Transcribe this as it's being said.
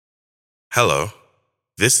Hello,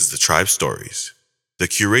 this is the Tribe Stories, the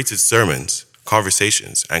curated sermons,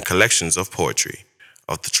 conversations, and collections of poetry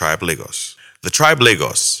of the Tribe Lagos. The Tribe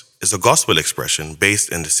Lagos is a gospel expression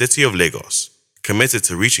based in the city of Lagos, committed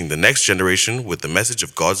to reaching the next generation with the message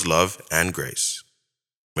of God's love and grace.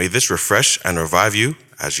 May this refresh and revive you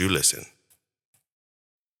as you listen.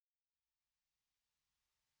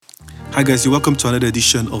 Hi, guys, you're welcome to another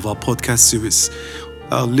edition of our podcast series.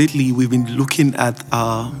 Lately, we've been looking at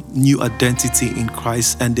our new identity in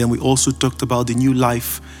Christ, and then we also talked about the new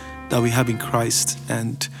life that we have in Christ.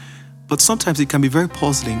 But sometimes it can be very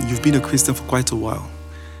puzzling. You've been a Christian for quite a while.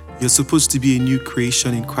 You're supposed to be a new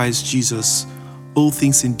creation in Christ Jesus. All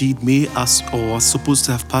things indeed may or are supposed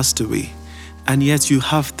to have passed away, and yet you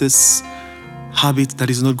have this habit that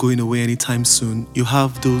is not going away anytime soon. You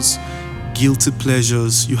have those guilty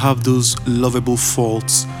pleasures, you have those lovable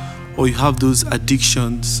faults, or you have those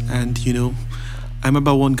addictions. And I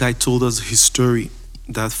remember one guy told us his story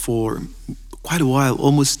that for quite a while,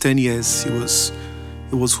 almost 10 years, he was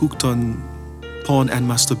hooked on porn and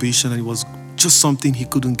masturbation, and it was just something he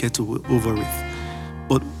couldn't get over with.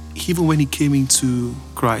 But even when he came into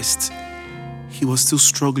Christ, he was still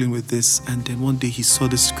struggling with this. And then one day he saw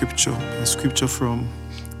the scripture from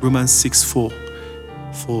Romans 6:4.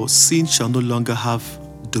 For sin shall no longer have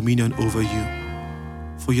dominion over you.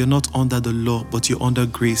 For you're not under the law, but you're under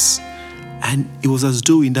grace. And it was as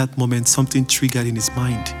though in that moment something triggered in his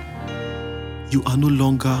mind. You are no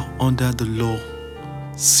longer under the law.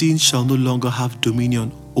 Sin shall no longer have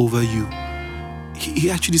dominion over you.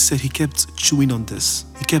 He actually said he kept chewing on this.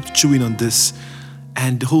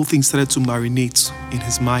 And the whole thing started to marinate in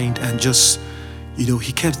his mind, and just,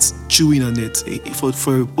 he kept chewing on it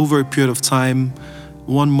for over a period of time.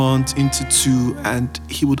 1 month into 2, and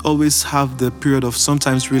he would always have the period of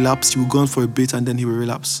sometimes relapse. He would go on for a bit and then he would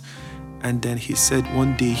relapse. And then he said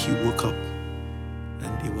one day he woke up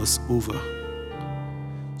and it was over.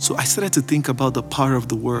 So I started to think about the power of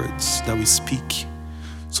the words that we speak.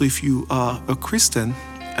 So if you are a Christian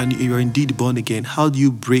and you're indeed born again, how do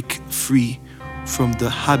you break free from the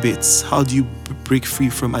habits? How do you break free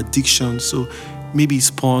from addiction? So maybe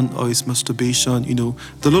it's porn or it's masturbation,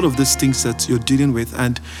 a lot of these things that you're dealing with.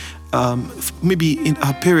 And maybe in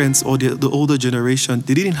our parents or the older generation,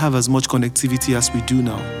 they didn't have as much connectivity as we do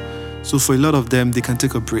now. So for a lot of them, they can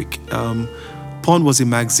take a break. Porn was a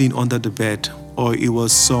magazine under the bed, or it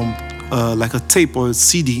was some like a tape or a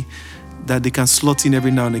CD that they can slot in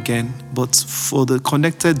every now and again. But for the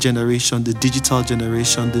connected generation, the digital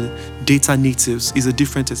generation, the data natives, it's a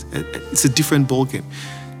different ballgame.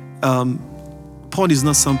 Porn is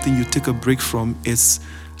not something you take a break from. It's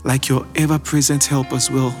like your ever-present help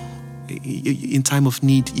as well. In time of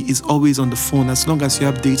need, it's always on the phone. As long as you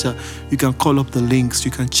have data, you can call up the links,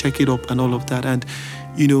 you can check it up and all of that. And,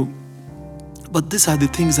 but these are the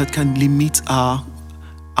things that can limit our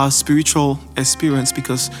spiritual experience,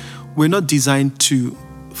 because we're not designed to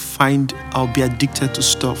find or be addicted to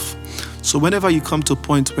stuff. So whenever you come to a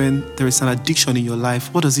point when there is an addiction in your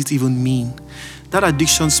life, what does it even mean? That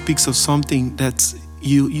addiction speaks of something that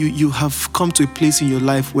you have come to a place in your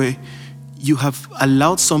life where you have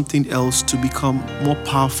allowed something else to become more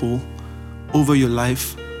powerful over your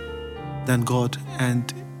life than God.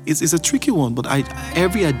 And it's a tricky one, but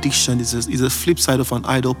every addiction is a flip side of an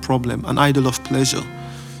idol problem, an idol of pleasure.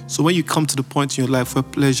 So when you come to the point in your life where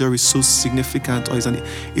pleasure is so significant or is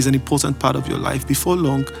an important part of your life, before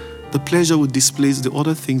long, the pleasure will displace the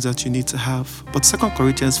other things that you need to have. But 2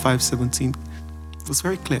 Corinthians 5:17 was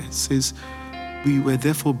very clear. It says, we were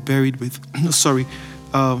therefore buried with,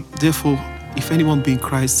 therefore, if anyone be in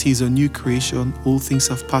Christ, he is a new creation. All things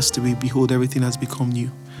have passed away. Behold, everything has become new.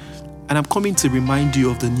 And I'm coming to remind you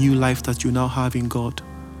of the new life that you now have in God.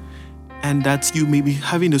 And that you may be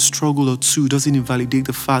having a struggle or two doesn't invalidate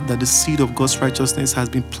the fact that the seed of God's righteousness has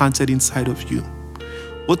been planted inside of you.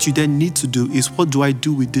 What you then need to do is, what do I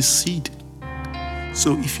do with this seed?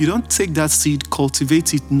 So if you don't take that seed,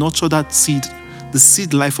 cultivate it, nurture that seed, the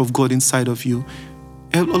seed life of God inside of you,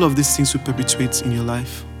 all of these things will perpetuate in your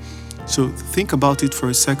life. So think about it for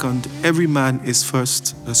a second. Every man is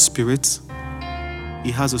first a spirit.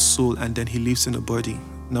 He has a soul, and then he lives in a body.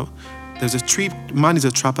 Now, man is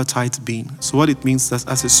a tripartite being. So what it means is,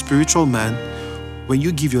 as a spiritual man, when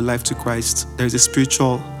you give your life to Christ, there is a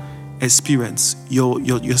spiritual experience.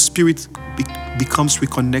 Your spirit becomes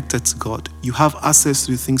reconnected to God. You have access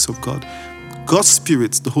to the things of God. God's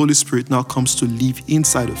Spirit, the Holy Spirit, now comes to live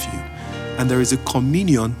inside of you. And there is a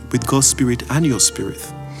communion with God's Spirit and your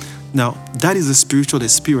spirit. Now, that is a spiritual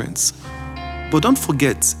experience. But don't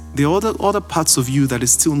forget, there are other parts of you that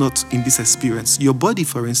is still not in this experience. Your body,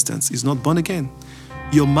 for instance, is not born again.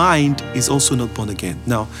 your mind is also not born again.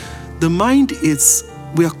 Now, the mind is,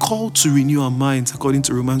 we are called to renew our minds according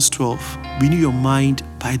to Romans 12. Renew your mind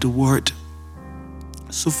by the word.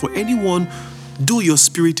 So for anyone, though your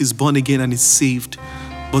spirit is born again and is saved,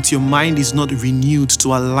 but your mind is not renewed to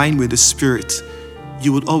align with the spirit,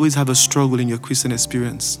 you would always have a struggle in your Christian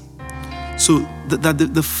experience. So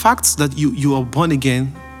the fact that you are born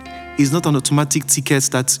again is not an automatic ticket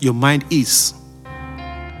that your mind is.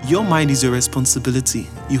 Your mind is your responsibility.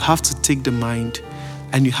 You have to take the mind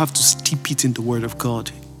and you have to steep it in the Word of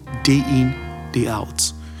God, day in, day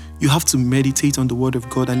out. You have to meditate on the Word of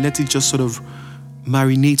God and let it just sort of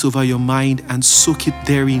marinate over your mind and soak it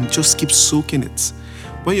therein. Just keep soaking it.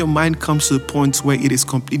 When your mind comes to the point where it is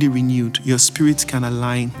completely renewed, your spirit can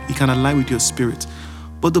align. It can align with your spirit.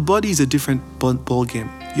 But the body is a different ball game.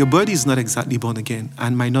 Your body is not exactly born again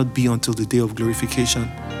and might not be until the day of glorification.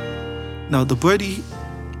 Now, the body,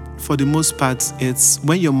 for the most part, it's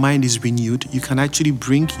when your mind is renewed, you can actually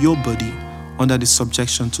bring your body under the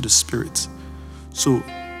subjection to the spirit. So,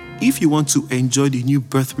 if you want to enjoy the new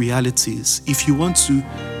birth realities, if you want to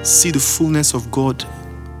see the fullness of God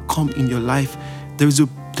come in your life, there is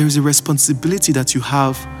a responsibility that you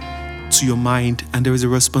have to your mind, and there is a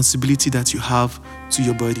responsibility that you have to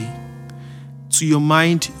your body. To your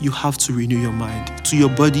mind, you have to renew your mind. To your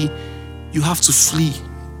body, you have to flee.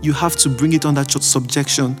 You have to bring it under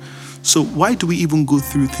subjection. So why do we even go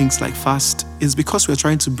through things like fast? It's because we're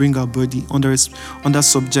trying to bring our body under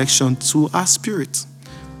subjection to our spirit,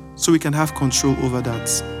 so we can have control over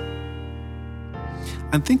that.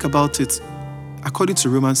 And think about it. According to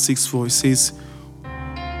Romans 6:4, it says,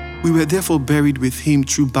 "We were therefore buried with him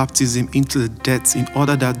through baptism into the death, in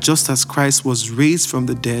order that just as Christ was raised from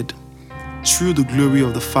the dead through the glory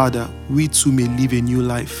of the Father, we too may live a new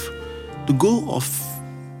life." The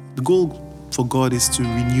goal for God is to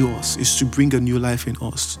renew us, is to bring a new life in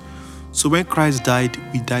us. So when Christ died,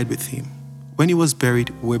 we died with him. When he was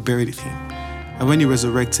buried, we were buried with him. And when he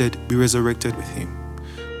resurrected, we resurrected with him.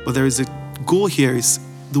 But there is a goal here, is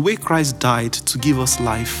the way Christ died to give us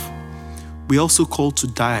life, we also called to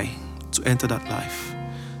die to enter that life.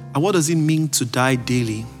 And what does it mean to die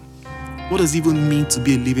daily? What does it even mean to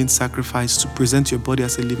be a living sacrifice, to present your body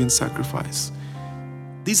as a living sacrifice?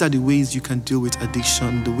 These are the ways you can deal with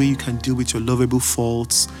addiction, the way you can deal with your lovable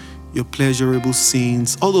faults, your pleasurable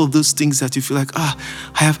sins, all of those things that you feel like, I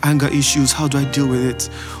have anger issues, how do I deal with it?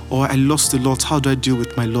 Or I lost a lot, how do I deal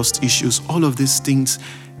with my lost issues? All of these things,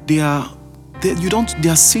 they are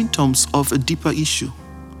symptoms of a deeper issue.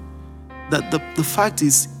 That the fact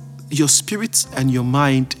is, your spirit and your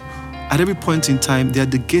mind, at every point in time, they are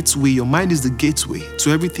the gateway. Your mind is the gateway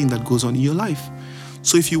to everything that goes on in your life.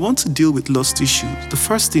 So if you want to deal with lost issues, the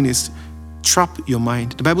first thing is trap your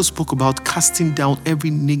mind. The Bible spoke about casting down every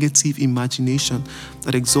negative imagination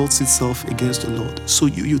that exalts itself against the Lord. So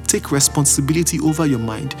you take responsibility over your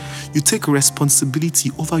mind. You take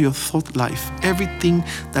responsibility over your thought life. Everything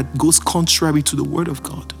that goes contrary to the Word of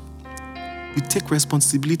God. You take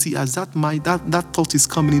responsibility as that mind, that thought is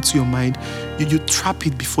coming into your mind. You trap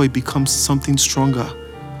it before it becomes something stronger.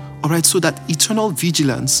 All right, so that eternal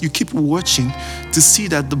vigilance, you keep watching to see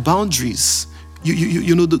that the boundaries,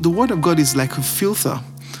 the Word of God is like a filter.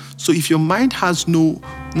 So if your mind has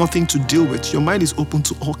nothing to deal with, your mind is open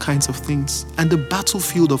to all kinds of things. And the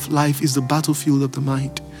battlefield of life is the battlefield of the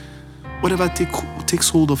mind. Whatever takes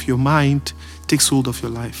hold of your mind takes hold of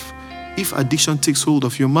your life. If addiction takes hold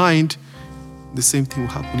of your mind, the same thing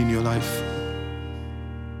will happen in your life.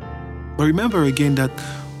 But remember again that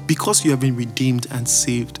because you have been redeemed and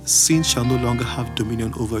saved, sin shall no longer have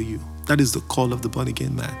dominion over you. That is the call of the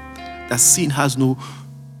born-again man. That sin has no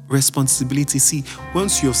responsibility. See,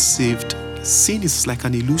 once you're saved, sin is like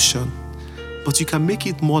an illusion. But you can make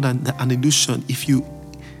it more than an illusion if you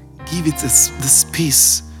give it the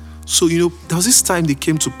space. So, there was this time they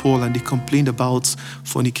came to Paul and they complained about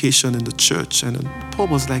fornication in the church. And Paul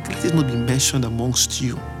was like, let it not be mentioned amongst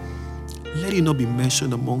you. Let it not be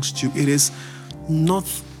mentioned amongst you. It is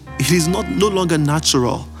no longer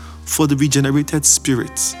natural for the regenerated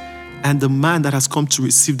spirit and the man that has come to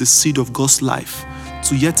receive the seed of God's life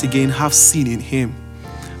to yet again have sin in him.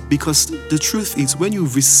 Because the truth is, when you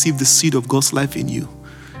receive the seed of God's life in you,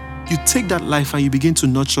 you take that life and you begin to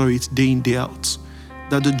nurture it day in, day out.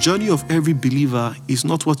 That the journey of every believer is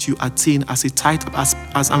not what you attain as a title. As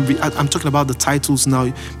I'm talking about the titles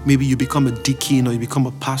now. Maybe you become a deacon, or you become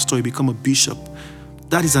a pastor, or you become a bishop.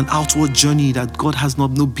 That is an outward journey that God has no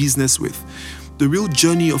business with. The real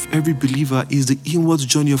journey of every believer is the inward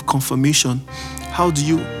journey of confirmation. How do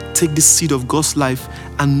you take the seed of God's life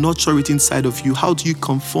and nurture it inside of you? How do you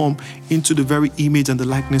conform into the very image and the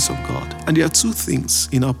likeness of God? And there are two things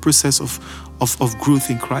in our process of growth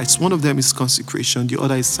in Christ. One of them is consecration. The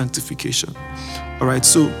other is sanctification. All right,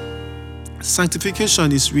 so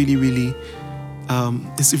sanctification is really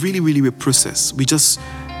a process.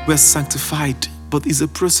 We're sanctified, but it's a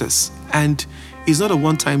process. And it's not a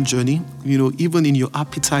one-time journey. Even in your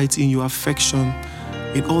appetite, in your affection,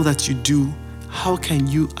 in all that you do, how can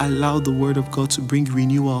you allow the word of God to bring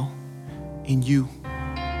renewal in you?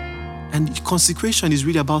 And consecration is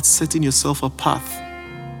really about setting yourself apart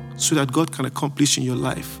so that God can accomplish in your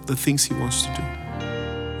life the things he wants to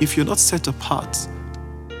do. If you're not set apart,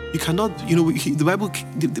 you cannot,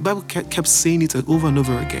 the Bible kept saying it over and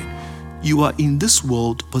over again. You are in this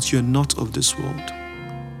world, but you're not of this world.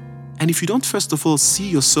 And if you don't, first of all, see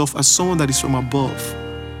yourself as someone that is from above,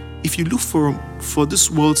 if you look for this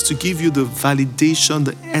world to give you the validation,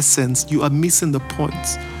 the essence, you are missing the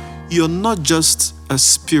point. You're not just a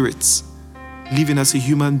spirit living as a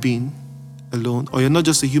human being alone, or you're not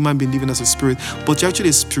just a human being living as a spirit, but you're actually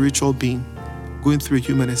a spiritual being going through a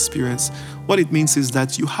human experience. What it means is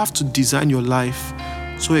that you have to design your life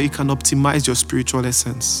so that you can optimize your spiritual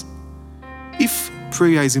essence. If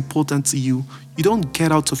prayer is important to you, you don't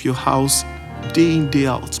get out of your house day in, day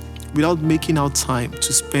out without making out time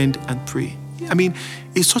to spend and pray. I mean,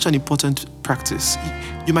 it's such an important practice.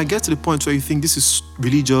 You might get to the point where you think this is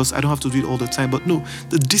religious, I don't have to do it all the time. But no,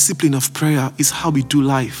 the discipline of prayer is how we do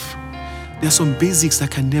life. There are some basics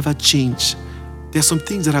that can never change. There are some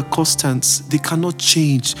things that are constants. They cannot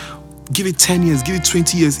change. Give it 10 years, give it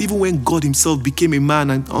 20 years. Even when God himself became a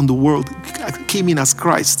man and on the world, came in as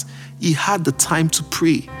Christ, he had the time to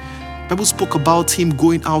pray. The Bible spoke about him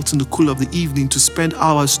going out in the cool of the evening to spend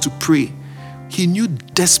hours to pray. He knew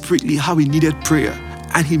desperately how he needed prayer,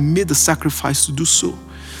 and he made the sacrifice to do so.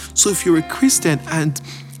 So if you're a Christian and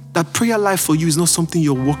that prayer life for you is not something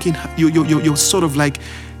you're sort of like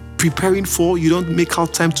preparing for, you don't make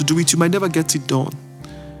out time to do it, you might never get it done.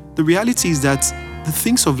 The reality is that the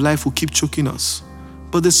things of life will keep choking us.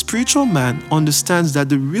 But the spiritual man understands that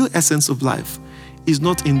the real essence of life is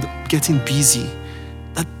not in getting busy,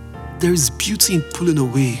 that there is beauty in pulling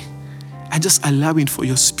away and just allowing for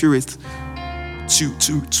your spirit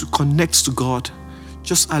to connect to God.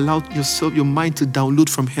 Just allow yourself, your mind to download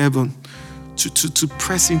from heaven, to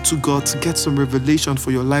press into God, to get some revelation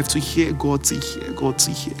for your life, to hear God, to hear God,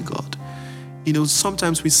 to hear God.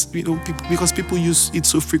 Sometimes because people use it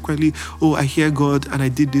so frequently, oh, I hear God and I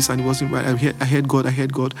did this and it wasn't right. I heard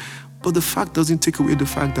God. But the fact doesn't take away the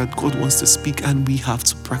fact that God wants to speak and we have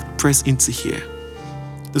to press into here.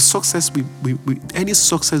 The success, any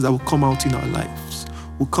success that will come out in our lives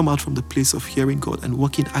will come out from the place of hearing God and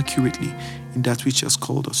working accurately in that which he has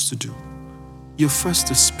called us to do. You're first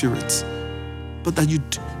the spirit, but that you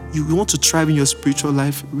want to thrive in your spiritual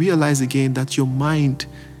life, realize again that your mind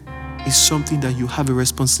is something that you have a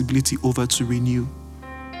responsibility over to renew.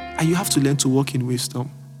 And you have to learn to walk in wisdom.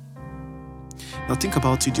 Now think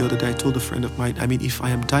about it. The other day I told a friend of mine, if I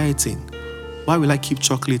am dieting, why will I keep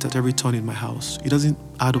chocolate at every turn in my house? It doesn't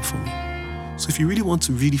add up for me. So if you really want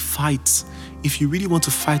to really fight, if you really want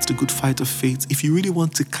to fight the good fight of faith, if you really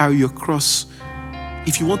want to carry your cross,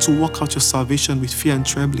 if you want to walk out your salvation with fear and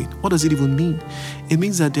trembling, what does it even mean? It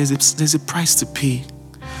means that there's a price to pay.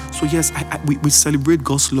 So yes, we celebrate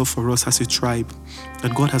God's love for us as a tribe,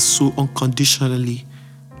 that God has so unconditionally,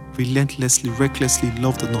 relentlessly, recklessly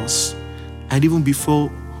loved on us. And even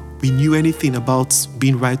before we knew anything about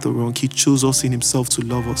being right or wrong, he chose us in himself to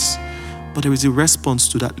love us. But there is a response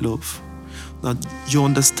to that love. Now, your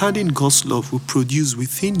understanding God's love will produce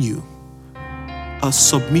within you a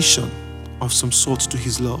submission of some sort to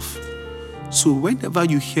his love. So whenever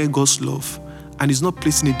you hear God's love and he's not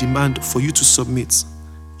placing a demand for you to submit,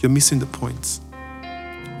 you're missing the point.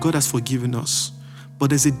 God has forgiven us, but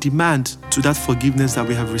there's a demand to that forgiveness that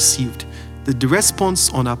we have received. The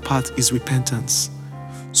response on our part is repentance.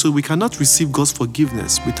 So we cannot receive God's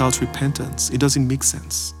forgiveness without repentance. It doesn't make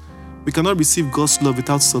sense. We cannot receive God's love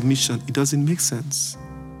without submission. It doesn't make sense.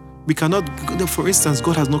 We cannot, for instance,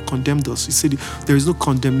 God has not condemned us. He said there is no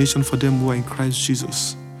condemnation for them who are in Christ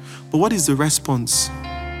Jesus. But what is the response?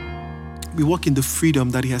 We walk in the freedom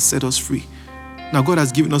that he has set us free. Now God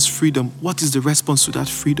has given us freedom. What is the response to that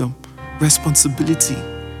freedom? Responsibility.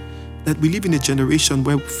 That we live in a generation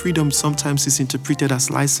where freedom sometimes is interpreted as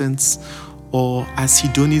license or as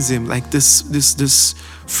hedonism, like this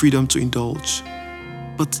freedom to indulge.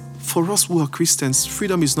 But for us who are Christians,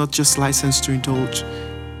 freedom is not just license to indulge.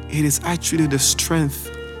 It is actually the strength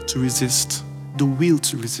to resist. the will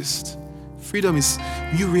to resist. Freedom is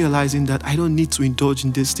you realizing that I don't need to indulge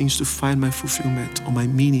in these things to find my fulfillment or my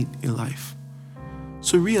meaning in life.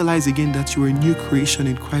 So realize again that you're a new creation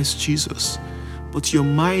in Christ Jesus, but your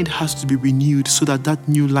mind has to be renewed so that that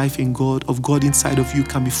new life in God, of God inside of you,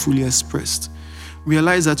 can be fully expressed.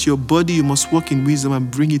 Realize that your body, you must walk in wisdom and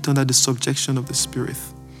bring it under the subjection of the Spirit.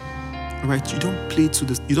 All right, you don't play to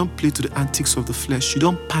the antics of the flesh. You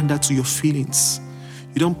don't pander to your feelings.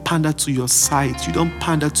 You don't pander to your sight. You don't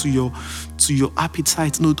pander to your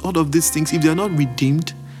appetite. No, all of these things, if they are not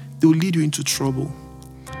redeemed, they will lead you into trouble.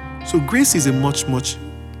 So grace is a much, much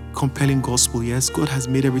compelling gospel. Yes, God has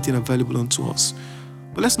made everything available unto us.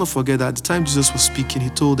 But let's not forget that at the time Jesus was speaking, he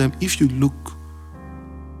told them, if you look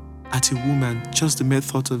at a woman, just the mere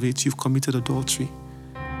thought of it, you've committed adultery.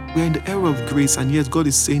 We are in the era of grace, and yet God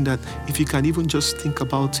is saying that if you can even just think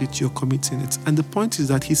about it, you're committing it. And the point is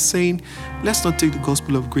that he's saying, let's not take the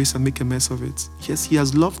gospel of grace and make a mess of it. Yes, he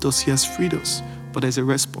has loved us, he has freed us, but there's a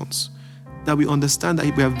response. That we understand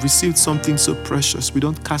that we have received something so precious. We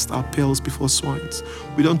don't cast our pearls before swines.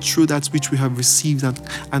 We don't throw that which we have received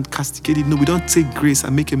and castigate it. No, we don't take grace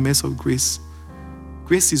and make a mess of grace.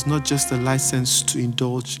 Grace is not just a license to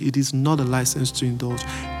indulge. It is not a license to indulge.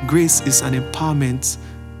 Grace is an empowerment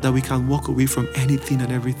that we can walk away from anything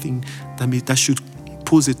and everything that should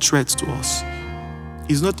pose a threat to us.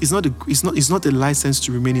 It's not a license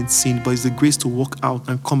to remain in sin, but it's the grace to walk out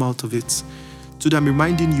and come out of it. So that I'm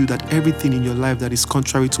reminding you that everything in your life that is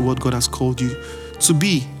contrary to what God has called you to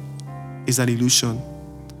be is an illusion.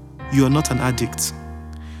 You are not an addict.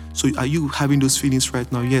 So are you having those feelings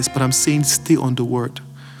right now? Yes, but I'm saying stay on the word.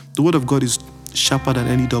 The word of God is sharper than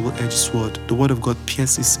any double-edged sword. The word of God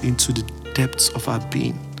pierces into the depths of our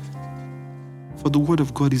being. For the word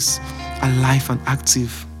of God is alive and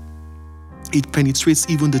active. It penetrates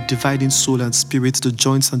even the dividing soul and spirit, the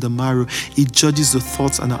joints and the marrow. It judges the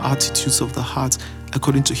thoughts and the attitudes of the heart,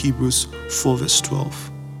 according to Hebrews 4 verse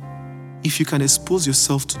 12. If you can expose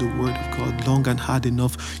yourself to the word of God long and hard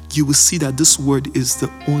enough, you will see that this word is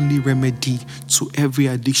the only remedy to every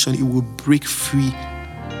addiction. It will break free.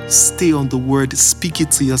 Stay on the word, speak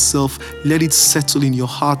it to yourself, let it settle in your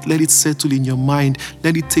heart, let it settle in your mind,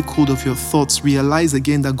 let it take hold of your thoughts. Realize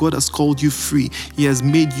again that God has called you free. He has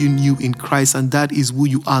made you new in Christ, and that is who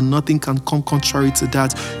you are. Nothing can come contrary to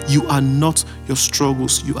that. You are not your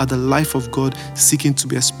struggles. You are the life of God seeking to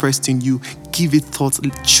be expressed in you. Give it thought.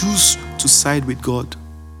 Choose to side with God.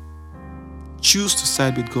 Choose to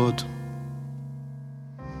side with God.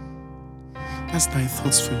 That's my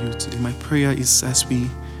thoughts for you today. My prayer is as we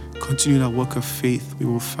continue our work of faith, we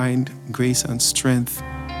will find grace and strength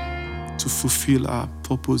to fulfill our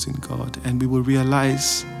purpose in God. And we will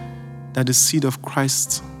realize that the seed of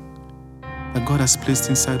Christ that God has placed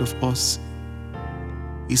inside of us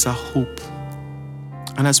is our hope.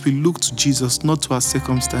 And as we look to Jesus, not to our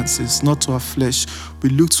circumstances, not to our flesh, we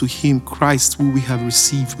look to Him, Christ, who we have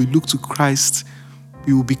received. We look to Christ,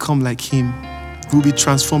 we will become like Him. We will be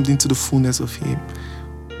transformed into the fullness of Him.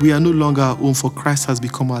 We are no longer our own, for Christ has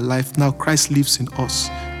become our life. Now Christ lives in us.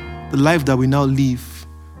 The life that we now live,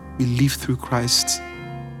 we live through Christ.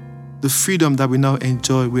 The freedom that we now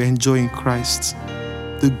enjoy, we enjoy in Christ.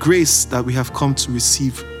 The grace that we have come to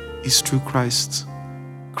receive is through Christ.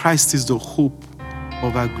 Christ is the hope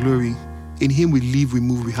of our glory. In Him we live, we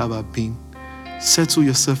move, we have our being. Settle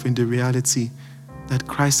yourself in the reality that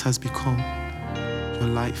Christ has become your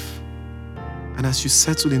life. And as you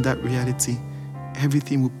settle in that reality,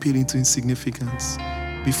 everything will pale into insignificance.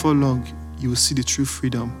 Before long, you will see the true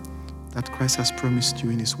freedom that Christ has promised you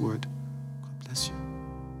in His word. God bless you.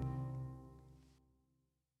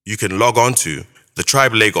 You can log on to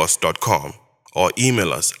thetribelagos.com or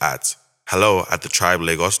email us at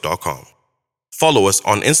hello@thetribelagos.com. Follow us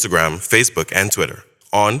on Instagram, Facebook, and Twitter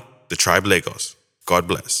on The Tribe Lagos. God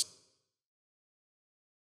bless.